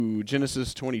to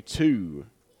Genesis 22.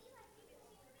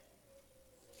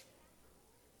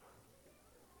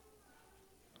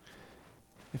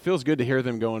 It feels good to hear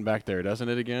them going back there, doesn't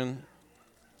it, again?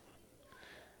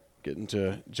 Getting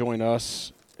to join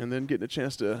us and then getting a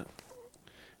chance to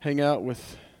hang out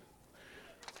with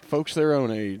folks their own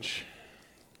age.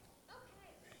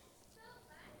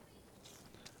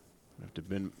 I have to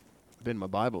bend my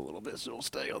Bible a little bit so it'll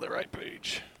stay on the right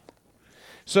page.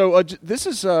 So this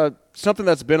is something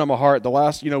that's been on my heart. The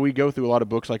last, we go through a lot of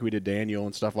books like we did Daniel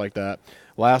and stuff like that.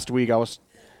 Last week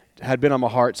had been on my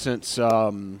heart since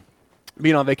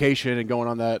being on vacation and going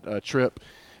on that trip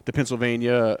to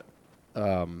Pennsylvania.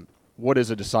 What is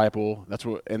a disciple?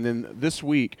 And then this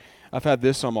week I've had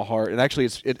this on my heart, and actually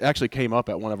it actually came up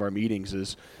at one of our meetings.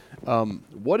 Is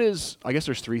what is? I guess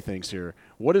there's three things here.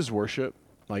 What is worship?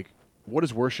 Like, what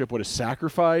is worship? What is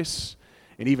sacrifice?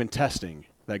 And even testing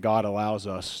that God allows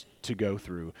us to go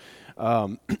through.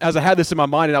 As I had this in my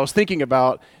mind and I was thinking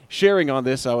about sharing on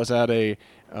this, I was at a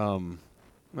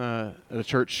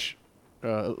church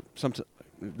a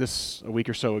week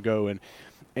or so ago,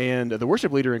 and the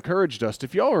worship leader encouraged us.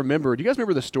 If y'all remember, do you guys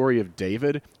remember the story of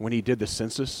David when he did the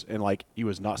census and he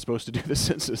was not supposed to do the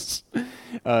census?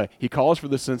 He calls for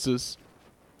the census,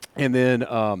 and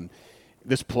then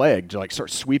this plague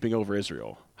starts sweeping over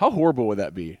Israel. How horrible would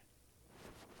that be?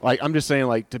 I'm just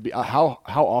saying, to be how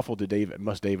awful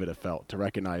must David have felt to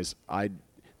recognize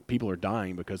people are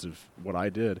dying because of what I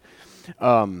did,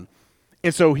 and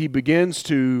so he begins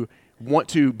to want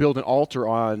to build an altar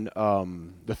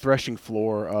on the threshing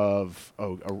floor of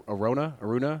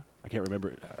Aruna. I can't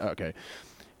remember. Okay,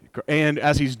 and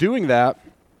as he's doing that,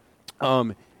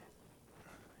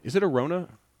 is it Arona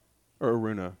or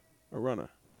Aruna? Aruna.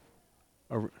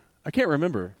 I can't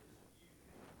remember.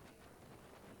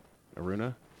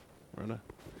 Aruna.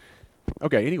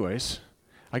 Okay, anyways,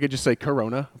 I could just say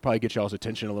Corona. Probably get y'all's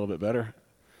attention a little bit better.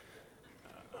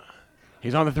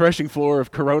 He's on the threshing floor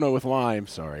of Corona with lime.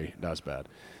 Sorry, that's bad.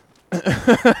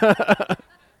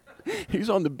 He's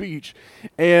on the beach,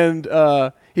 and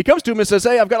he comes to him and says,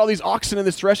 "Hey, I've got all these oxen in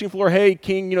this threshing floor. Hey,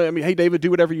 king, hey, David, do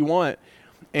whatever you want."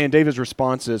 And David's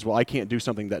response is, "Well, I can't do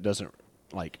something that doesn't,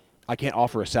 I can't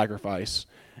offer a sacrifice,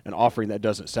 an offering that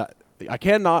doesn't, I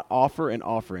cannot offer an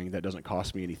offering that doesn't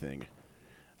cost me anything."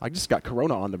 I just got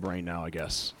Corona on the brain now, I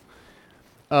guess.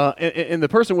 And the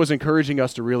person was encouraging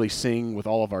us to really sing with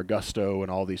all of our gusto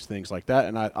and all these things like that.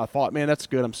 And I thought, man, that's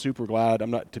good. I'm super glad. I'm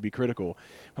not to be critical.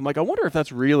 I'm like, I wonder if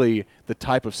that's really the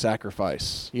type of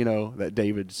sacrifice, that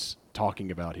David's talking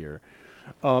about here.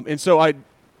 And so I've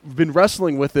been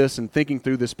wrestling with this and thinking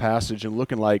through this passage and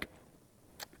looking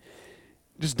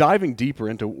just diving deeper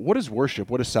into what is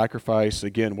worship, what is sacrifice,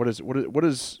 again, what does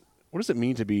it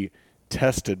mean to be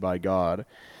tested by God?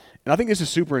 And I think this is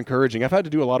super encouraging. I've had to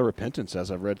do a lot of repentance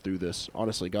as I've read through this.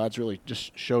 Honestly, God's really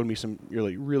just showed me some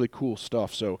really, really cool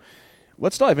stuff. So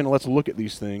let's dive in and let's look at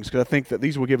these things, because I think that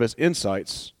these will give us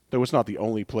insights, though it's not the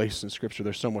only place in Scripture.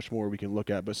 There's so much more we can look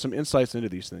at, but some insights into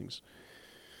these things.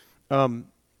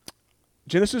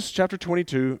 Genesis chapter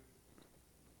 22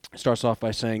 starts off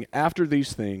by saying, "After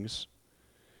these things,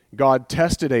 God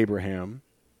tested Abraham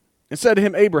and said to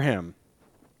him, 'Abraham.'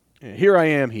 'Here I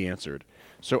am,' he answered."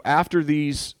 So after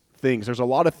these things, there's a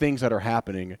lot of things that are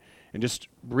happening. And just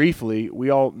briefly,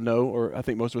 we all know, or I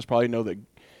think most of us probably know, that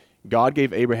God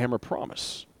gave Abraham a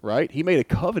promise, right? He made a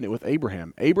covenant with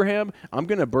Abraham. "Abraham, I'm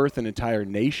going to birth an entire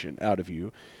nation out of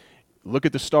you. Look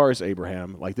at the stars,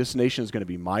 Abraham. This nation is going to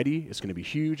be mighty. It's going to be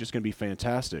huge. It's going to be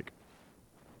fantastic."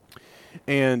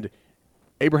 And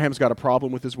Abraham's got a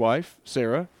problem with his wife,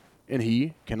 Sarah, and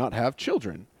he cannot have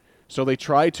children. So they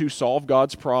try to solve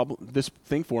God's problem, this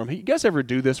thing for him. You guys ever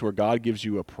do this where God gives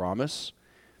you a promise?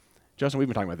 Justin, we've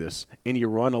been talking about this. And you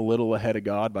run a little ahead of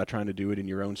God by trying to do it in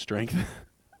your own strength.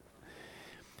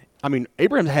 I mean,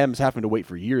 Abraham's having to wait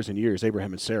for years and years.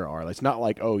 Abraham and Sarah are. It's not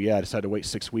like, oh, yeah, I decided to wait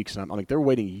 6 weeks. And they're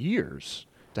waiting years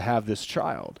to have this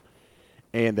child.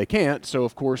 And they can't. So,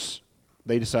 of course,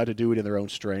 they decide to do it in their own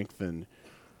strength. And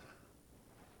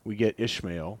we get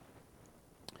Ishmael.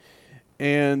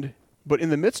 But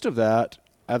in the midst of that,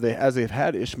 as they've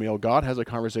had Ishmael, God has a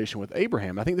conversation with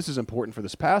Abraham. I think this is important for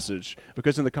this passage,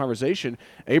 because in the conversation,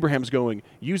 Abraham's going,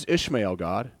 "Use Ishmael,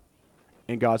 God."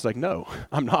 And God's like, "No,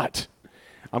 I'm not.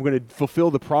 I'm going to fulfill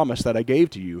the promise that I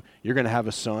gave to you. You're going to have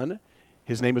a son.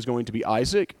 His name is going to be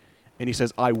Isaac." And he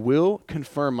says, "I will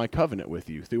confirm my covenant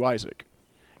with you through Isaac."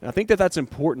 And I think that that's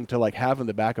important to have in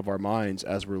the back of our minds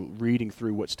as we're reading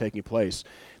through what's taking place,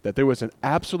 that there was an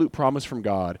absolute promise from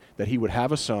God that he would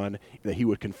have a son, that he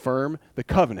would confirm the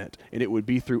covenant, and it would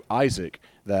be through Isaac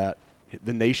that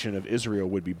the nation of Israel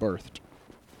would be birthed.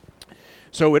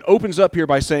 So it opens up here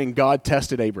by saying God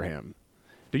tested Abraham.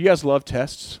 Do you guys love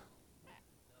tests?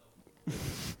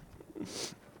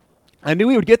 I knew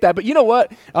we would get that, but you know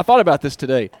what? I thought about this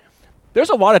today. There's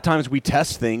a lot of times we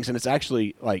test things and it's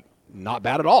actually like not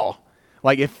bad at all.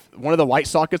 Like if one of the light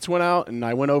sockets went out and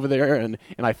I went over there and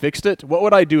I fixed it, what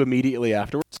would I do immediately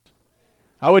afterwards?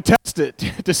 I would test it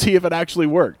to see if it actually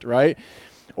worked, right?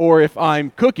 Or if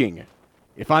I'm cooking,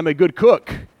 if I'm a good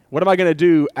cook, what am I going to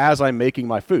do as I'm making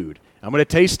my food? I'm going to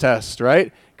taste test,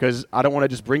 right? Because I don't want to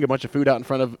just bring a bunch of food out in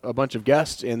front of a bunch of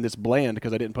guests and it's bland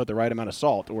because I didn't put the right amount of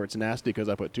salt, or it's nasty because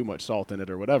I put too much salt in it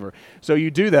or whatever. So you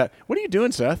do that. What are you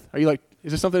doing, Seth? Are you like,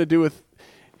 is this something to do with,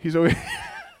 he's over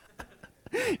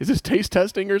is this taste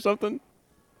testing or something?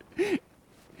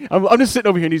 I'm just sitting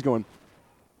over here and he's going,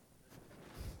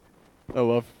 I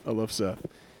love Seth.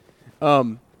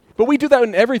 But we do that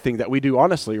in everything that we do,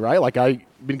 honestly, right? Like I've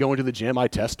been going to the gym, I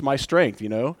test my strength,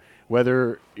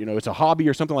 whether, it's a hobby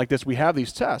or something like this, we have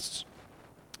these tests.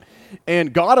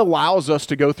 And God allows us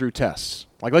to go through tests.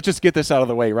 Like, let's just get this out of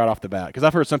the way right off the bat. Because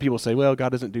I've heard some people say, well, God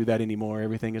doesn't do that anymore.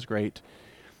 Everything is great.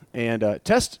 And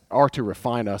tests are to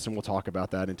refine us, and we'll talk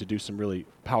about that, and to do some really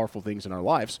powerful things in our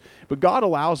lives. But God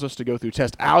allows us to go through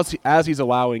tests as he's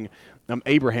allowing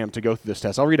Abraham to go through this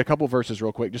test. I'll read a couple verses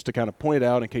real quick just to kind of point it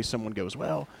out in case someone goes,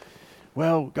 well,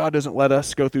 God doesn't let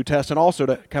us go through tests, and also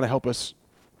to kind of help us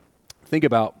think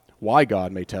about why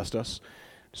God may test us.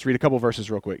 Just read a couple verses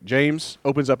real quick. James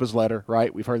opens up his letter,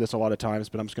 right? We've heard this a lot of times,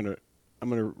 but I'm going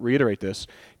to reiterate this.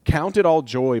 Count it all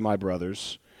joy, my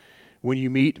brothers, when you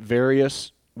meet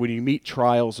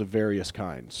trials of various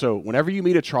kinds. So whenever you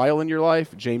meet a trial in your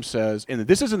life, James says, and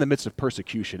this is in the midst of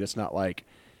persecution. It's not like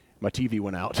my TV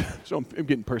went out, so I'm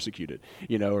getting persecuted,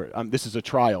 or this is a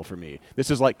trial for me.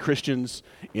 This is like Christians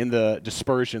in the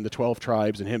dispersion, the 12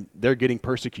 tribes, and they're getting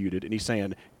persecuted, and he's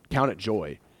saying, count it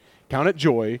joy. Count it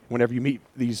joy whenever you meet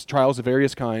these trials of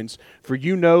various kinds, for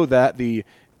you know that the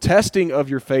testing of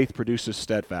your faith produces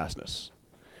steadfastness.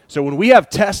 So when we have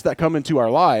tests that come into our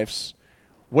lives,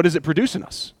 what does it produce in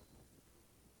us?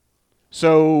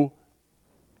 So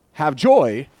have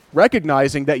joy,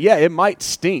 recognizing that, it might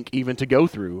stink even to go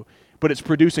through, but it's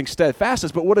producing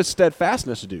steadfastness. But what does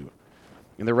steadfastness do?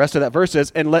 And the rest of that verse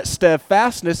says, and let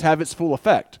steadfastness have its full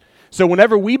effect. So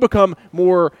whenever we become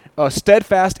more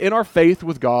steadfast in our faith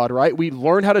with God, right, we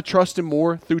learn how to trust Him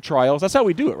more through trials. That's how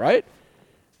we do it, right?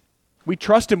 We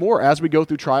trust Him more as we go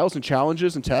through trials and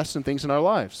challenges and tests and things in our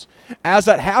lives. As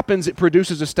that happens, it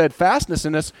produces a steadfastness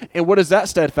in us. And what does that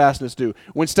steadfastness do?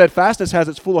 When steadfastness has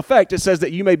its full effect, it says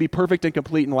that you may be perfect and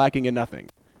complete and lacking in nothing.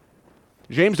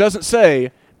 James doesn't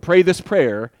say, pray this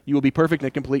prayer, you will be perfect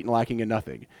and complete and lacking in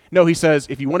nothing. No, he says,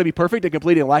 if you want to be perfect and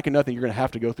complete and lacking nothing, you're going to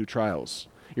have to go through trials.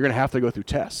 You're going to have to go through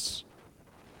tests.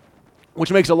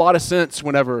 Which makes a lot of sense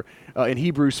whenever in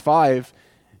Hebrews 5,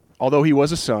 although he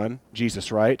was a son,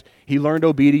 Jesus, right? He learned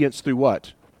obedience through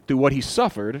what? Through what he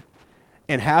suffered.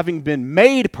 And having been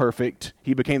made perfect,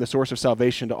 he became the source of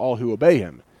salvation to all who obey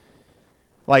him.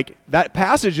 Like, that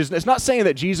passage it's not saying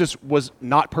that Jesus was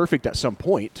not perfect at some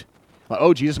point.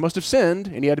 Like, Jesus must have sinned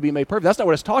and he had to be made perfect. That's not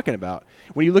what it's talking about.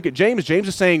 When you look at James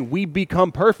is saying we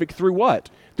become perfect through what?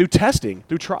 Through testing,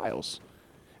 through trials.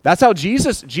 That's how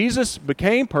Jesus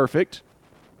became perfect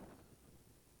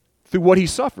through what he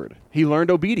suffered. He learned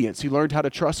obedience. He learned how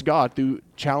to trust God through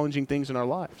challenging things in our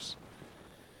lives.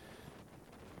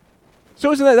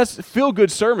 So that's a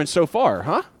feel-good sermon so far,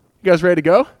 huh? You guys ready to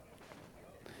go?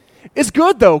 It's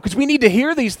good, though, because we need to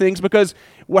hear these things, because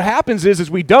what happens is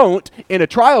we don't, and a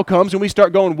trial comes, and we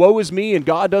start going, woe is me, and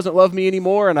God doesn't love me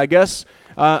anymore, and I guess,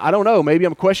 I don't know, maybe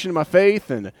I'm questioning my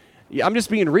faith, and I'm just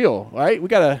being real, all right? We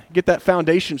got to get that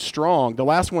foundation strong. The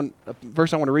last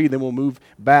verse I want to read, then we'll move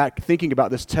back thinking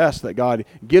about this test that God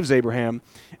gives Abraham.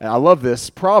 And I love this.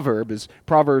 Proverbs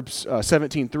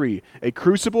 17:3. A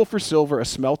crucible for silver, a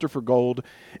smelter for gold,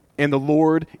 and the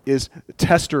Lord is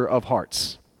tester of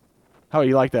hearts. How do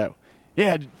you like that?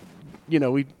 Yeah,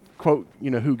 we quote,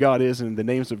 who God is and the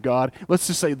names of God. Let's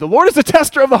just say, the Lord is the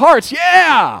tester of the hearts.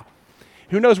 Yeah!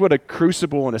 Who knows what a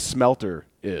crucible and a smelter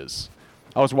is?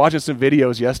 I was watching some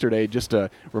videos yesterday just to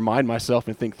remind myself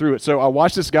and think through it. So I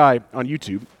watched this guy on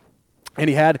YouTube, and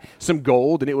he had some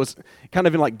gold, and it was kind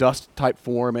of in like dust-type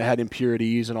form. It had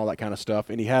impurities and all that kind of stuff.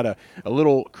 And he had a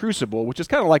little crucible, which is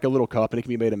kind of like a little cup, and it can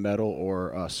be made of metal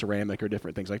or ceramic or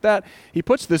different things like that. He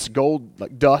puts this gold,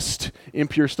 like dust,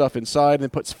 impure stuff inside, and then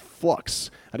puts flux.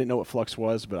 I didn't know what flux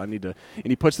was, but and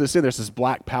he puts this in. There's this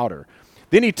black powder.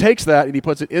 Then he takes that and he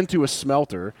puts it into a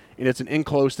smelter, and it's an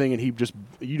enclosed thing, and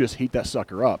you just heat that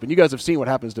sucker up. And you guys have seen what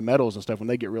happens to metals and stuff when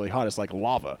they get really hot. It's like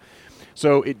lava.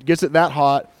 So it gets it that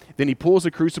hot, Then he pulls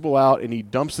the crucible out and he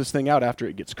dumps this thing out after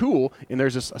it gets cool. And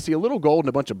there's this, I see a little gold and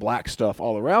a bunch of black stuff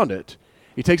all around it.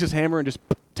 He takes his hammer and just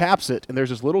taps it, and there's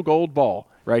this little gold ball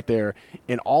right there.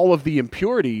 And all of the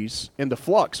impurities and the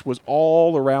flux was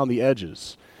all around the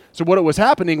edges. So what was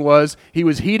happening was he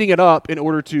was heating it up in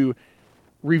order to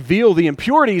reveal the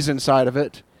impurities inside of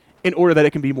it in order that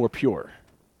it can be more pure.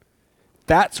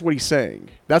 That's what he's saying.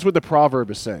 That's what the proverb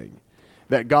is saying.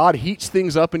 That God heats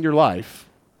things up in your life.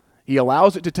 He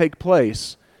allows it to take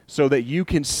place so that you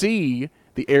can see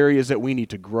the areas that we need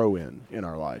to grow in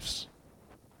our lives.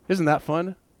 Isn't that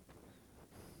fun?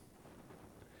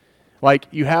 Like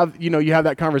you have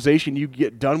that conversation, you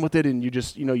get done with it and you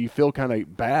just, you feel kind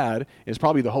of bad. It's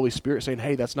probably the Holy Spirit saying,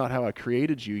 hey, that's not how I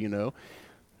created you,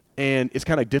 And it's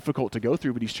kind of difficult to go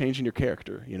through, but he's changing your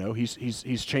character.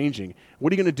 He's changing.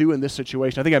 What are you going to do in this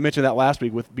situation? I think I mentioned that last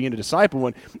week with being a disciple,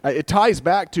 and it ties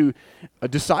back to a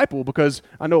disciple because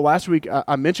I know last week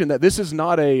I mentioned that this is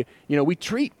not we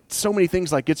treat so many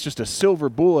things like it's just a silver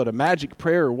bullet, a magic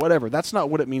prayer or whatever. That's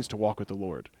not what it means to walk with the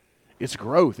Lord. It's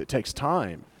growth. It takes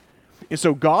time. And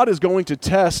so God is going to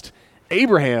test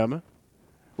Abraham.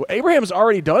 Well, Abraham's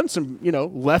already done some,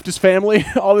 left his family,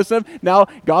 all this stuff. Now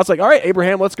God's like, all right,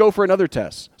 Abraham, let's go for another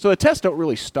test. So the tests don't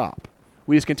really stop.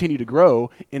 We just continue to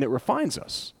grow, and it refines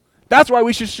us. That's why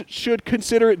we should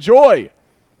consider it joy.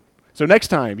 So next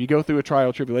time you go through a trial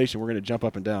or tribulation, we're going to jump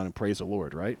up and down and praise the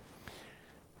Lord, right?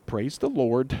 Praise the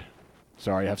Lord.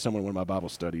 Sorry, I have someone in one of my Bible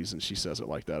studies, and she says it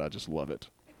like that. I just love it.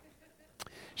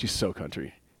 She's so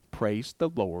country. Praise the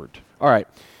Lord. All right.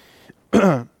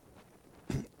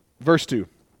 Verse 2.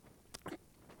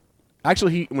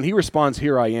 Actually, when he responds,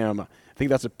 here I am, I think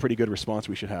that's a pretty good response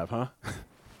we should have, huh?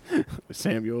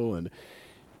 Samuel and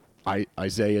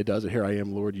Isaiah does it. Here I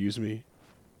am, Lord, use me.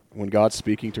 When God's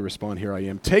speaking to respond, here I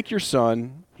am. Take your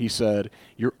son, he said,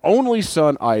 your only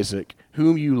son Isaac,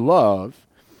 whom you love,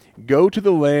 go to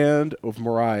the land of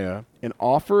Moriah and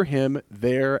offer him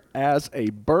there as a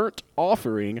burnt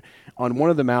offering on one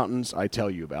of the mountains I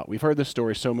tell you about. We've heard this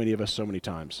story, so many of us, so many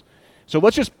times. So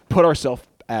let's just put ourselves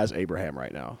as Abraham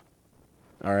right now.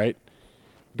 All right?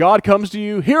 God comes to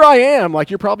you, here I am, like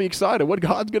you're probably excited. What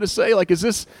God's going to say? Like, is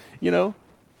this,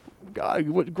 God,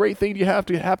 what great thing do you have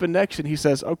to happen next? And he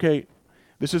says, okay,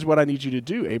 this is what I need you to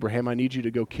do, Abraham. I need you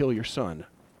to go kill your son.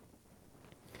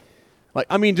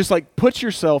 Just put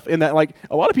yourself in that. Like,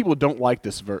 a lot of people don't like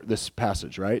this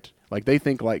passage, right? Like, they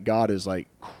think like God is like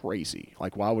crazy.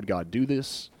 Like, why would God do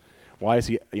this? Why is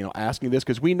he, asking this?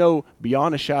 Because we know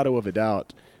beyond a shadow of a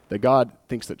doubt that God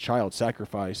thinks that child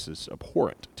sacrifice is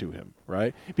abhorrent to him,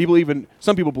 right?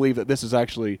 Some people believe that this is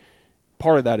actually,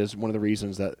 part of that is one of the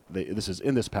reasons that this is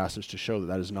in this passage to show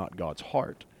that is not God's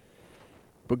heart.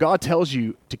 But God tells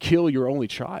you to kill your only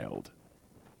child.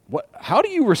 How do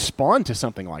you respond to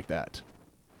something like that?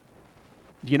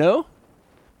 And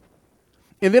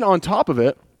then on top of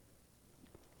it,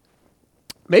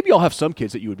 maybe I'll have some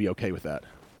kids that you would be okay with that.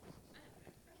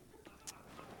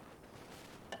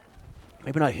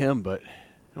 Maybe not him, but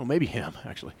maybe him,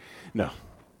 actually. No.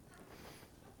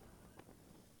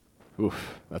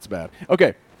 Oof, that's bad.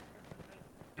 Okay.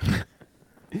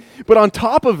 But on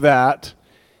top of that,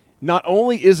 not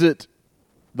only is it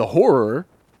the horror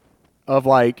of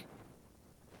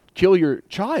kill your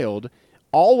child,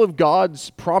 all of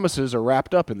God's promises are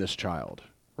wrapped up in this child,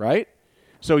 right?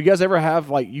 So you guys ever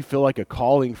have you feel like a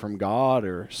calling from God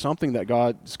or something that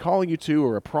God's calling you to,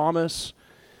 or a promise,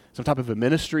 some type of a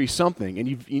ministry, something,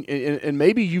 and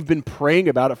maybe you've been praying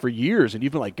about it for years, and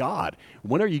you've been like, God,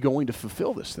 when are you going to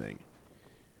fulfill this thing?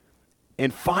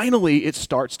 And finally, it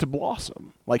starts to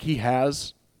blossom, like he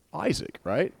has Isaac,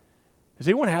 right? Does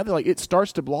anyone have that? It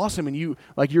starts to blossom, and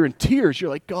you're in tears. You're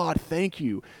like, God, thank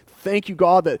you. Thank you,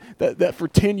 God, that for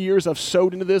 10 years I've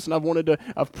sowed into this, and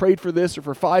I've prayed for this, or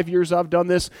for 5 years I've done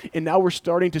this, and now we're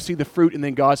starting to see the fruit, and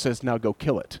then God says, now go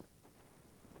kill it.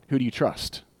 Who do you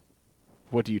trust?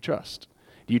 What do you trust?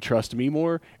 Do you trust me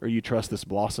more, or do you trust this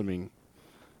blossoming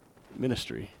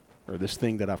ministry, or this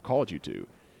thing that I've called you to?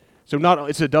 So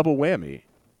it's a double whammy.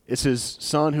 It's his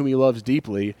son whom he loves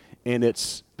deeply, and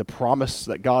it's the promise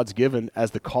that God's given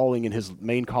as the calling in his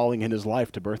main calling in his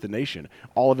life to birth a nation.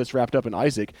 All of it's wrapped up in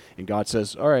Isaac, and God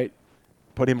says, all right,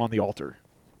 put him on the altar.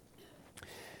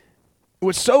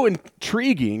 What's so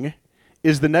intriguing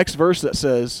is the next verse that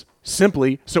says,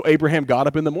 simply, so Abraham got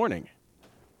up in the morning.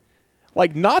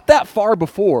 Not that far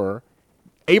before,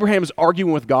 Abraham's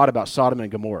arguing with God about Sodom and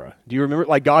Gomorrah. Do you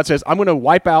remember? God says, I'm going to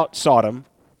wipe out Sodom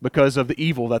because of the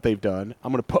evil that they've done.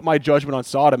 I'm going to put my judgment on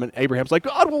Sodom. And Abraham's like,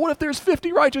 God, well, what if there's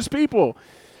 50 righteous people?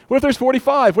 What if there's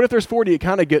 45? What if there's 40? It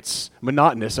kind of gets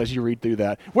monotonous as you read through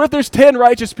that. What if there's 10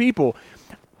 righteous people?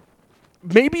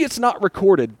 maybe it's not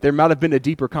recorded. There might have been a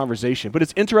deeper conversation, but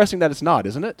it's interesting that it's not,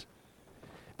 isn't it?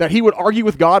 That he would argue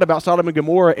with God about Sodom and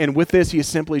Gomorrah, and with this he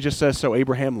simply just says, so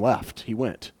Abraham left. He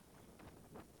went.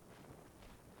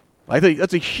 I think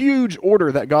that's a huge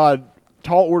order that God,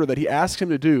 tall order that he asks him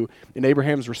to do in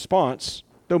Abraham's response,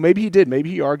 though maybe he did, maybe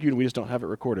he argued and we just don't have it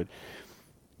recorded.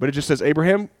 But it just says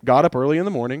Abraham got up early in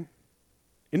the morning.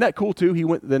 Isn't that cool too? He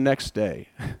went the next day.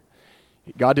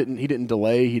 He didn't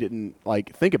delay, he didn't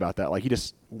think about that. He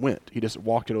just went. He just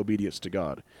walked in obedience to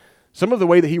God. Some of the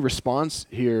way that he responds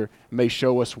here may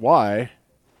show us why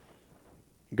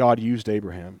God used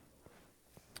Abraham.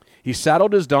 He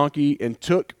saddled his donkey and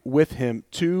took with him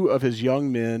 2 of his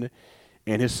young men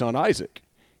and his son Isaac.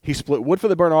 He split wood for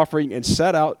the burnt offering and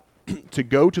set out to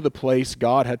go to the place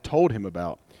God had told him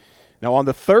about. Now on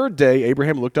the 3rd day,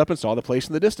 Abraham looked up and saw the place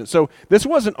in the distance. So this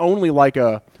wasn't like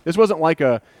a,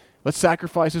 let's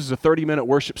sacrifice, this is a 30-minute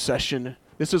worship session.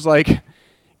 This is like,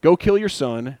 go kill your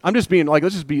son. I'm just being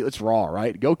it's raw,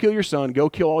 right? Go kill your son, go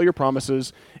kill all your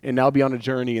promises, and now be on a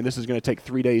journey, and this is going to take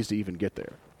 3 days to even get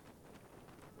there.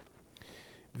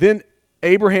 Then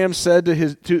Abraham said to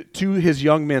his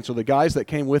young men, so the guys that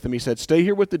came with him, he said, stay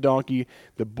here with the donkey.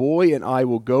 The boy and I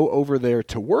will go over there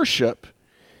to worship.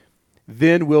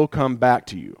 Then we'll come back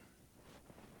to you.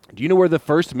 Do you know where the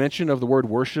first mention of the word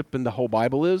worship in the whole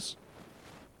Bible is?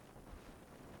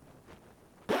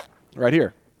 Right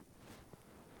here.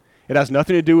 It has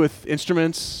nothing to do with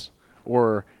instruments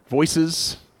or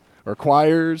voices or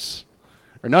choirs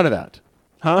or none of that.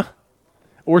 Huh?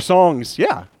 Or songs.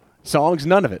 Yeah. Songs,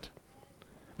 none of it.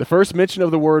 The first mention of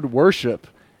the word worship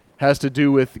has to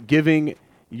do with giving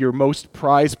your most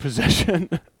prized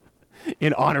possession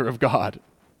in honor of God.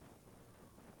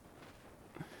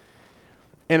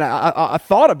 And I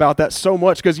thought about that so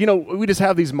much because, we just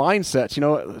have these mindsets,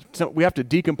 so we have to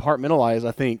decompartmentalize,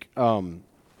 I think. Hold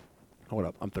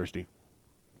up, I'm thirsty.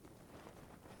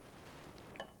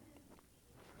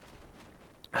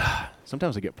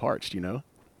 Sometimes I get parched, You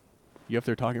up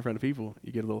there talking in front of people,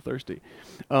 you get a little thirsty.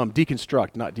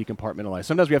 Deconstruct, not decompartmentalize.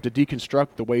 Sometimes we have to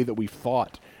deconstruct the way that we've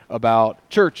thought about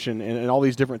church and all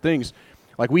these different things.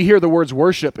 We hear the words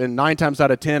worship, and 9 times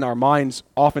out of 10, our minds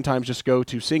oftentimes just go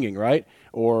to singing, right?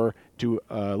 Or to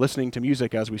listening to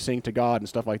music as we sing to God and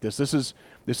stuff like this. This is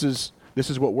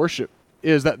what worship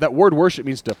is. That word worship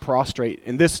means to prostrate.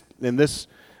 In this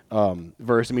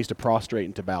verse, it means to prostrate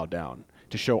and to bow down,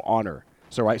 to show honor.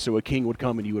 So a king would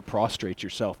come and you would prostrate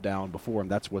yourself down before him.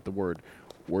 That's what the word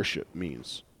worship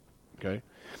means. Okay?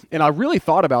 And I really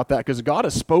thought about that because God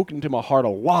has spoken to my heart a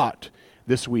lot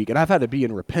this week, and I've had to be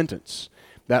in repentance.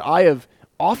 That I have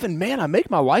often, I make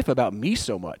my life about me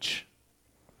so much.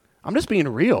 I'm just being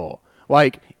real.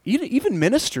 Even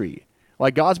ministry.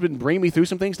 God's been bringing me through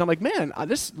some things, and I'm like,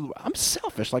 I'm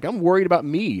selfish. I'm worried about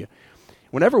me.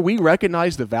 Whenever we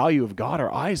recognize the value of God,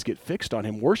 our eyes get fixed on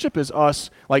him. Worship is us.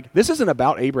 This isn't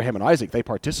about Abraham and Isaac. They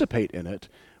participate in it,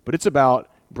 but it's about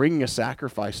bringing a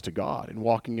sacrifice to God and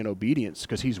walking in obedience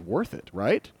because he's worth it,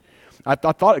 right? I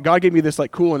thought God gave me this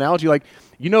cool analogy.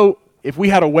 If we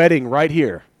had a wedding right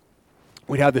here,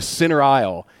 we'd have this center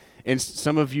aisle, and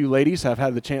some of you ladies have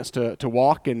had the chance to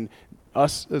walk, and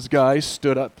us as guys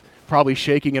stood up, probably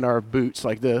shaking in our boots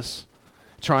like this,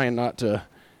 trying not to,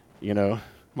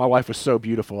 my wife was so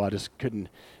beautiful, I just couldn't,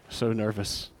 so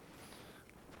nervous.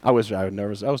 I was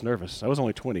nervous. I was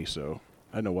only 20, so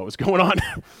I didn't know what was going on.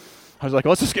 I was like,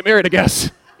 let's just get married, I guess.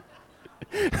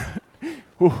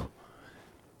 But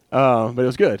it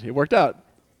was good. It worked out.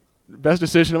 Best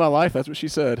decision of my life, that's what she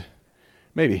said.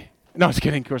 Maybe. No, I'm just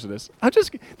kidding. Of course it is.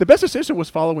 The best decision was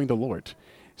following the Lord.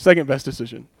 Second best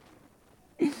decision.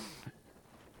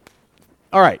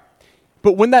 All right.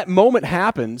 But when that moment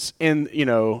happens, and,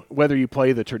 whether you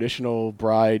play the traditional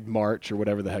bride march or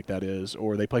whatever the heck that is,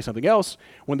 or they play something else,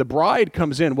 when the bride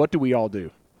comes in, what do we all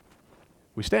do?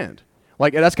 We stand.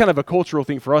 That's kind of a cultural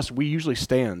thing for us. We usually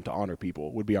stand to honor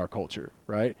people, would be our culture,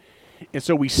 right? And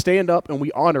so we stand up and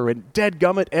we honor, and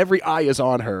dadgummit, every eye is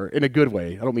on her in a good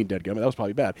way. I don't mean dadgummit, that was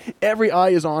probably bad. Every eye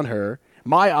is on her.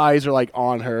 My eyes are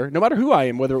on her, no matter who I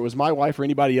am, whether it was my wife or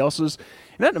anybody else's.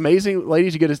 Isn't that amazing,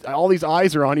 ladies? You get all these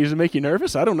eyes are on you. Does it make you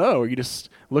nervous? I don't know. Or you just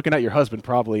looking at your husband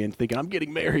probably and thinking, I'm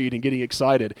getting married and getting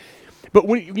excited. But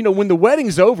when the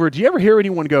wedding's over, do you ever hear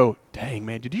anyone go, dang,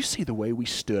 man, did you see the way we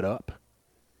stood up?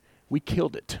 We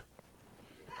killed it.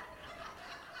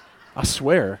 I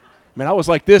swear. Man, I was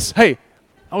like this. Hey,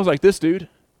 I was like this, dude.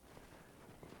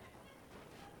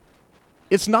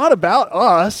 It's not about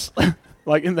us,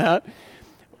 in that.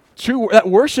 True, that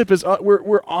worship is,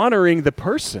 we're honoring the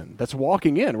person that's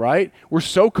walking in, right? We're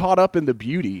so caught up in the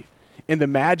beauty and the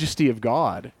majesty of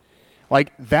God.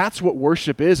 Like, that's what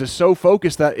worship is so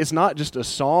focused that it's not just a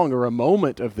song or a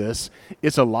moment of this.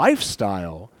 It's a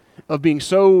lifestyle of being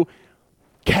so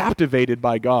captivated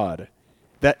by God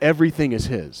that everything is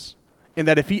his. And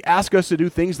that if he asks us to do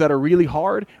things that are really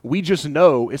hard, we just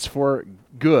know it's for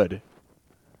good.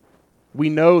 We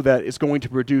know that it's going to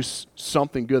produce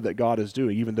something good that God is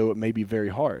doing, even though it may be very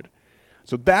hard.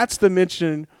 So that's the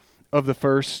mention of the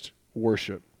first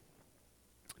worship.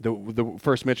 The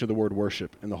first mention of the word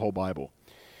worship in the whole Bible.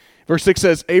 Verse 6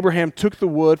 says, Abraham took the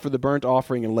wood for the burnt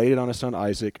offering and laid it on his son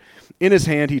Isaac. In his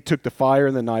hand he took the fire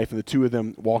and the knife, and the two of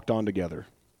them walked on together.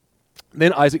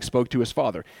 Then Isaac spoke to his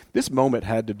father. This moment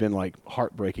had to have been like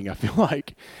heartbreaking, I feel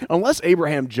like. Unless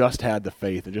Abraham just had the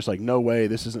faith and just like, no way,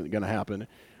 this isn't going to happen.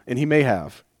 And he may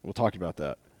have. We'll talk about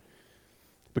that.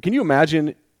 But can you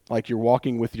imagine like you're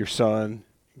walking with your son,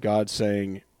 God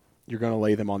saying, you're going to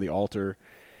lay them on the altar.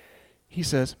 He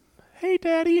says, hey,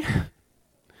 Daddy.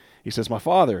 He says, my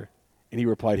father. And he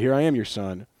replied, here I am, your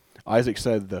son. Isaac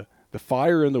said, the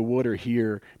fire and the wood are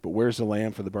here, but where's the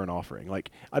lamb for the burnt offering? Like,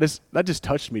 that just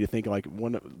touched me to think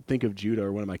of Judah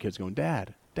or one of my kids going,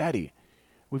 Daddy,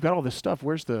 we've got all this stuff.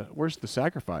 Where's the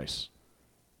sacrifice?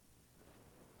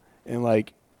 And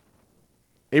like,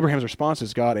 Abraham's response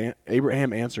is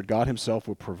Abraham answered, God himself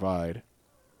will provide.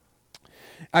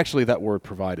 Actually, that word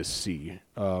provide is see.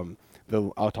 I'll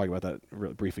talk about that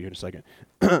real briefly here in a second.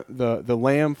 The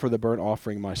lamb for the burnt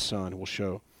offering, my son, will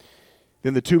show.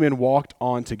 Then the two men walked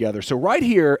on together. So right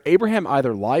here, Abraham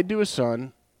either lied to his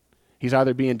son, he's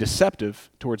either being deceptive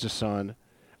towards his son,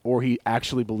 or he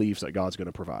actually believes that God's going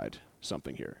to provide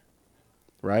something here.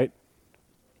 Right?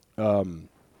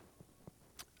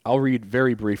 I'll read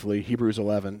very briefly Hebrews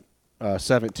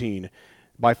 11:17.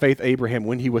 By faith, Abraham,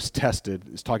 when he was tested,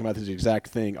 is talking about this exact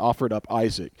thing, offered up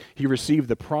Isaac. He received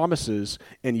the promises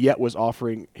and yet was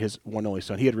offering his one only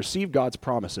son. He had received God's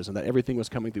promises and that everything was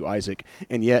coming through Isaac,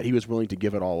 and yet he was willing to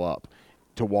give it all up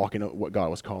to walk in what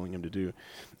God was calling him to do.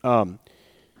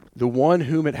 The one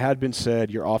whom it had been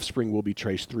said, your offspring will be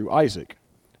traced through Isaac.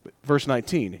 Verse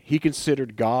 19, he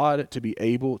considered God to be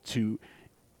able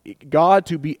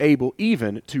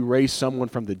even to raise someone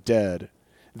from the dead.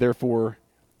 Therefore,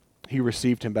 he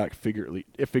received him back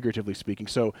figuratively speaking.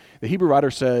 So the Hebrew writer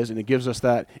says, and it gives us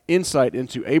that insight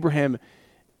into Abraham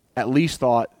at least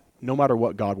thought, no matter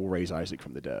what, God will raise Isaac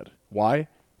from the dead. Why?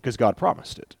 Because God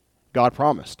promised it. God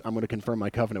promised, I'm going to confirm my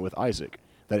covenant with Isaac,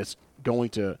 that it's going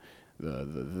to,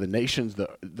 the nations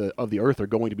of the earth are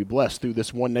going to be blessed through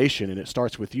this one nation, and it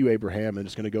starts with you, Abraham, and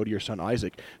it's going to go to your son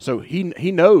Isaac. So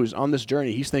he knows on this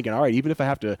journey, he's thinking, all right, even if I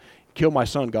have to kill my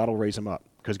son, God will raise him up,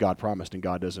 because God promised and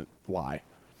God doesn't lie.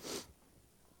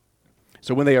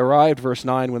 So when they arrived, verse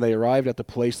 9, when they arrived at the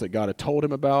place that God had told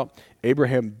him about,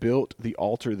 Abraham built the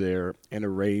altar there and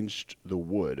arranged the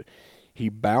wood. He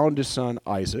bound his son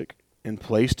Isaac and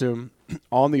placed him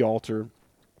on the altar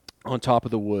on top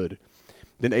of the wood.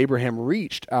 Then Abraham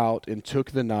reached out and took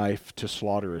the knife to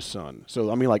slaughter his son. So,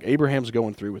 like Abraham's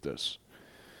going through with this.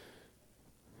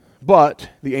 But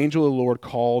the angel of the Lord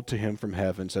called to him from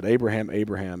heaven, said, Abraham,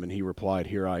 Abraham, and he replied,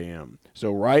 here I am.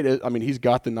 So he's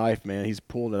got the knife, man. He's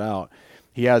pulling it out.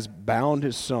 He has bound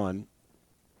his son.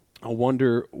 I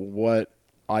wonder what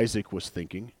Isaac was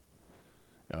thinking.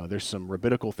 There's some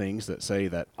rabbinical things that say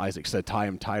that Isaac said, tie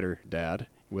him tighter, Dad.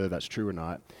 Whether that's true or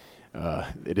not,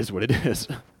 it is what it is.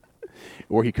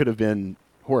 Or he could have been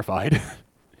horrified.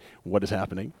 What is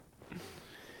happening?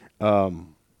 I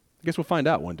guess we'll find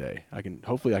out one day.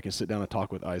 Hopefully I can sit down and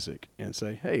talk with Isaac and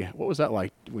say, hey, what was that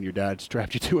like when your dad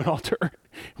strapped you to an altar?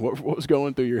 What was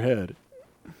going through your head?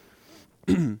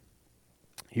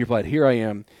 He replied, here I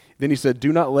am. Then he said,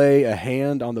 do not lay a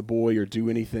hand on the boy or do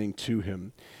anything to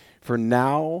him, for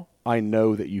now I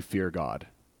know that you fear God.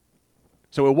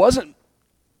 So it wasn't,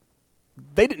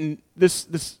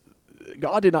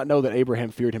 God did not know that Abraham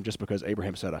feared him just because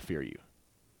Abraham said, I fear you.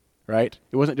 Right?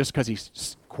 It wasn't just because he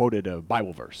quoted a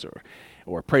Bible verse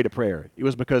or prayed a prayer. It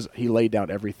was because he laid down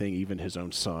everything, even his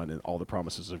own son and all the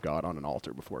promises of God on an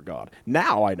altar before God.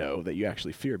 Now I know that you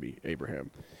actually fear me, Abraham.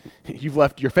 You've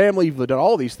left your family, you've done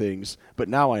all these things, but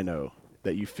now I know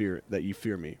that you fear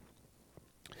me.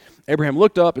 Abraham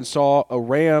looked up and saw a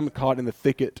ram caught in the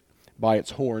thicket by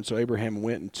its horn. So Abraham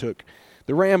went and took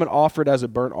the ram and offered as a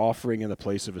burnt offering in the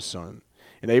place of his son.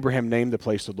 And Abraham named the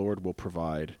place the Lord will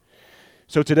provide.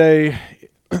 So today,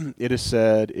 it is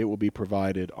said it will be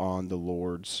provided on the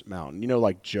Lord's mountain. You know,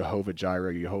 like Jehovah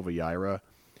Jireh, Jehovah Yireh.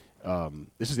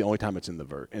 This is the only time it's in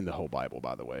the whole Bible,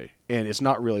 by the way. And it's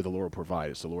not really the Lord will provide,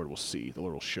 it's the Lord will see, the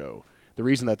Lord will show. The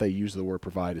reason that they use the word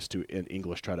provide is to, in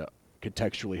English, try to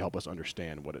contextually help us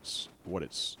understand what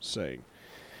it's saying.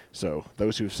 So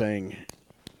those who are saying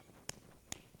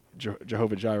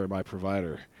Jehovah Jireh, my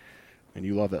provider, and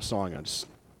you love that song, I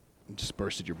just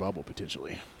bursted your bubble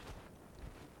potentially.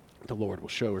 The Lord will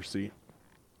show or see.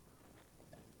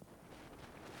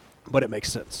 But it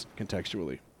makes sense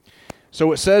contextually.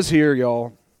 So it says here,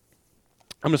 y'all,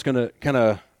 I'm just going to kind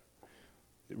of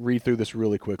read through this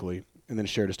really quickly and then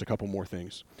share just a couple more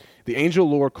things. The angel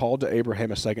Lord called to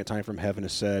Abraham a second time from heaven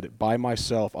and said, by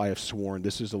myself I have sworn,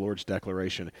 this is the Lord's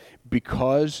declaration,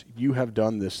 because you have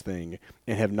done this thing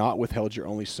and have not withheld your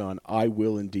only son, I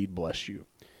will indeed bless you.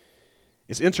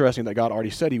 It's interesting that God already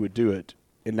said he would do it,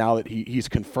 and now that he's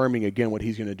confirming again what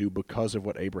he's going to do because of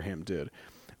what Abraham did.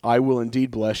 I will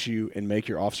indeed bless you and make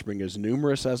your offspring as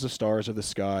numerous as the stars of the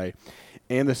sky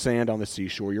and the sand on the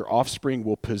seashore. Your offspring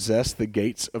will possess the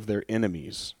gates of their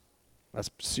enemies. That's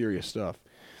serious stuff.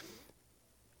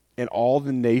 And all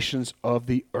the nations of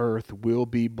the earth will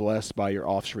be blessed by your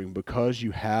offspring because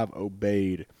you have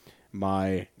obeyed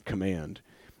my command.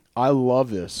 I love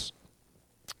this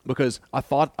because I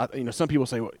thought, some people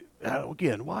say, well,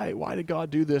 again, why did God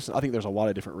do this? I think there's a lot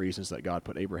of different reasons that God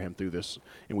put Abraham through this,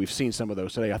 and we've seen some of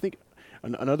those today. I think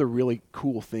another really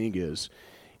cool thing is,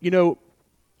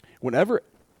 whenever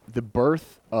the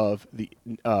birth of the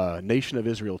nation of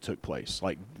Israel took place,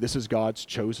 like this is God's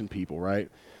chosen people, right?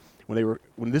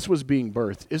 When this was being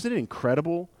birthed, isn't it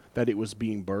incredible that it was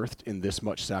being birthed in this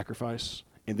much sacrifice,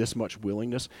 in this much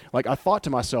willingness? Like I thought to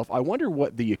myself, I wonder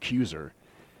what the accuser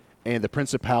and the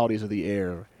principalities of the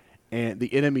air and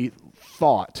the enemy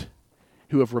thought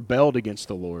who have rebelled against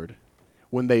the Lord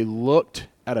when they looked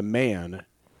at a man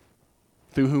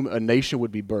through whom a nation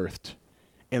would be birthed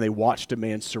and they watched a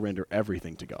man surrender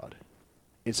everything to God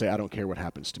and say, I don't care what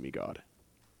happens to me, God.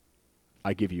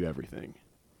 I give you everything.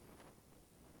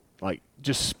 Like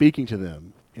just speaking to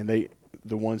them, and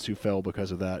the ones who fell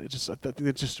because of that, it's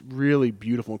just really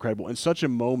beautiful, incredible, and such a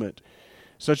moment,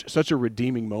 such a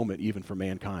redeeming moment even for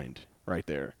mankind right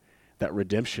there. That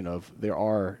redemption of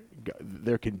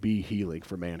there can be healing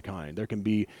for mankind. There can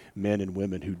be men and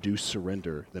women who do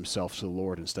surrender themselves to the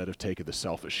Lord instead of taking the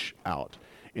selfish out.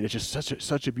 And it's just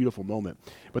such a beautiful moment.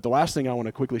 But the last thing I want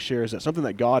to quickly share is that something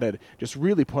that God had just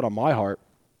really put on my heart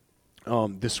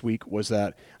this week was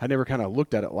that I never kind of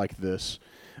looked at it like this.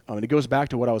 And it goes back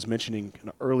to what I was mentioning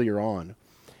earlier on.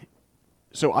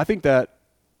 So I think that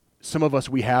some of us,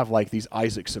 we have like these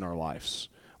Isaacs in our lives.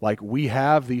 Like we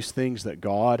have these things that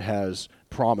God has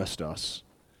promised us,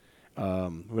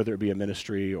 whether it be a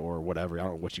ministry or whatever. I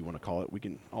don't know what you want to call it.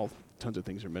 Tons of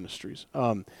things are ministries.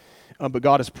 But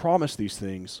God has promised these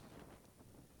things.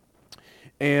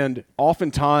 And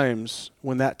oftentimes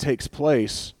when that takes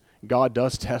place, God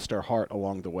does test our heart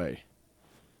along the way.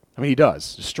 I mean, he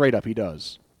does. Just straight up, he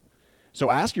does.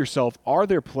 So ask yourself, are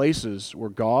there places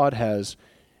where God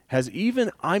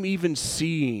I'm even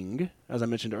seeing, as I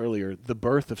mentioned earlier, the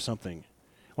birth of something.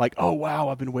 Like, oh, wow,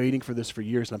 I've been waiting for this for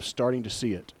years, and I'm starting to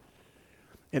see it.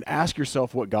 And ask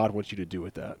yourself what God wants you to do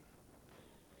with that.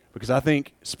 Because I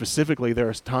think specifically there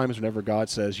are times whenever God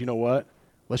says, you know what?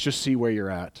 Let's just see where you're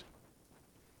at.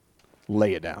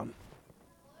 Lay it down.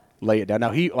 Lay it down.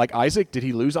 Now, like Isaac, did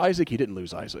he lose Isaac? He didn't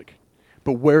lose Isaac.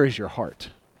 But where is your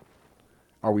heart?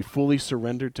 Are we fully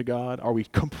surrendered to God? Are we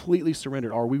completely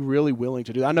surrendered? Are we really willing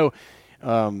to do that? I know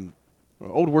an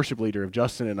old worship leader of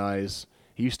Justin and I's,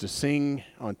 he used to sing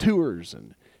on tours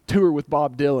and tour with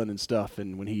Bob Dylan and stuff.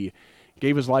 And when he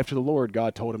gave his life to the Lord,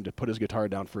 God told him to put his guitar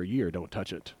down for a year. Don't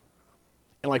touch it.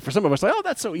 And like for some of us, like, oh,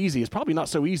 that's so easy. It's probably not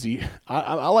so easy.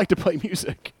 I like to play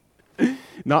music.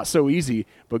 Not so easy,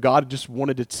 but God just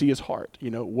wanted to see his heart.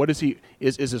 What is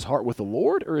his heart with the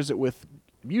Lord or is it with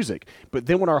music? But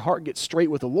then when our heart gets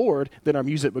straight with the Lord, then our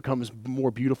music becomes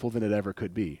more beautiful than it ever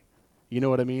could be. You know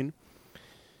what I mean?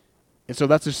 And so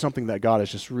that's just something that God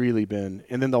has just really been.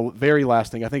 And then the very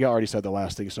last thing, I think I already said the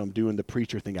last thing, so I'm doing the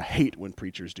preacher thing. I hate when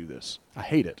preachers do this. I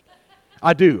hate it.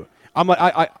 I do. I'm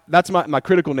like, that's my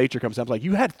critical nature comes out. I'm like,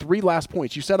 you had 3 last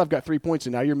points. You said I've got 3 points,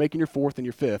 and now you're making your 4th and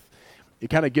your 5th. It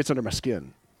kind of gets under my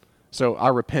skin. So I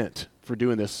repent for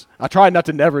doing this. I try not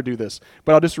to never do this,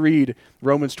 but I'll just read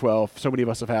Romans 12. So many of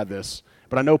us have had this,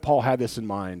 but I know Paul had this in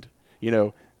mind.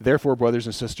 Therefore, brothers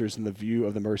and sisters, in the view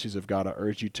of the mercies of God, I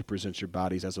urge you to present your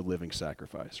bodies as a living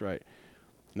sacrifice, right?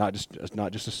 Not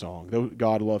just a song. Though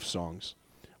God loves songs.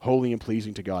 Holy and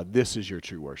pleasing to God. This is your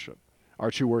true worship. Our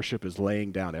true worship is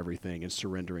laying down everything and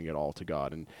surrendering it all to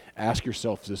God. And ask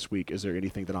yourself this week, is there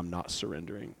anything that I'm not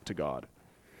surrendering to God?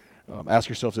 Ask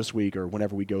yourself this week or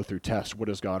whenever we go through tests, what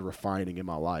is God refining in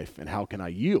my life and how can I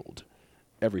yield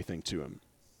everything to him?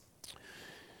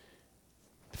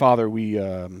 Father, we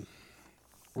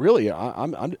really,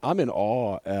 I'm in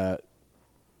awe at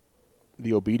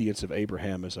the obedience of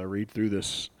Abraham as I read through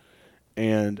this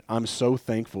And I'm so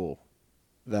thankful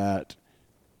that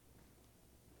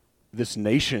this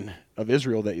nation of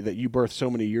Israel that you birthed so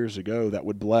many years ago that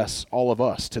would bless all of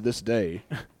us to this day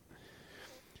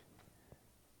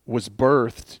was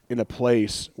birthed in a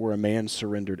place where a man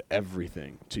surrendered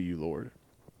everything to you, Lord.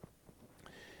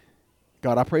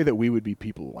 God, I pray that we would be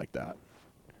people like that.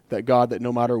 That, God, that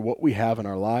no matter what we have in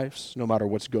our lives, no matter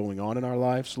what's going on in our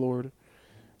lives, Lord,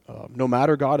 no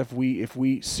matter, God, if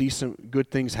we see some good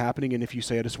things happening, and if you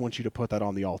say, I just want you to put that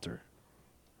on the altar.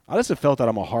 I just have felt that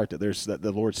on my heart that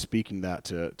the Lord's speaking that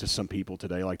to some people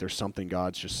today. Like there's something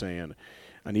God's just saying,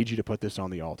 I need you to put this on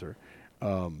the altar.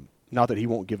 Not that he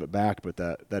won't give it back, but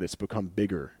that it's become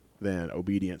bigger than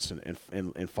obedience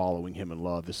and following him in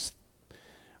love. This,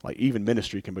 like, even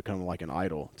ministry can become like an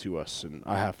idol to us, and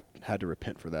I have had to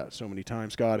repent for that so many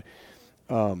times, God.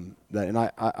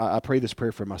 I pray this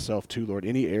prayer for myself too, Lord.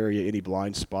 Any area, any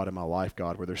blind spot in my life,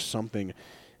 God, where there's something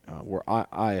where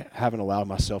I haven't allowed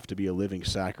myself to be a living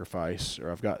sacrifice,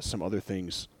 or I've got some other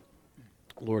things,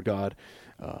 Lord God,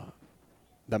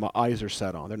 that my eyes are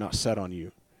set on. They're not set on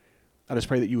you. I just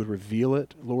pray that you would reveal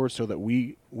it, Lord, so that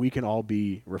we can all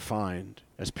be refined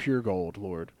as pure gold,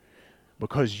 Lord,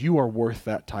 because you are worth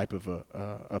that type of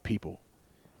a people,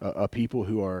 a people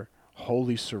who are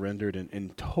wholly surrendered and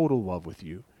in total love with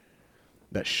you,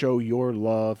 that show your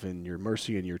love and your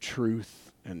mercy and your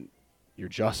truth and your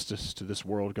justice to this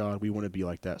world, God. We want to be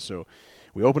like that. So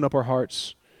we open up our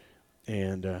hearts,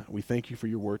 and we thank you for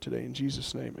your word today. In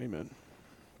Jesus' name, amen.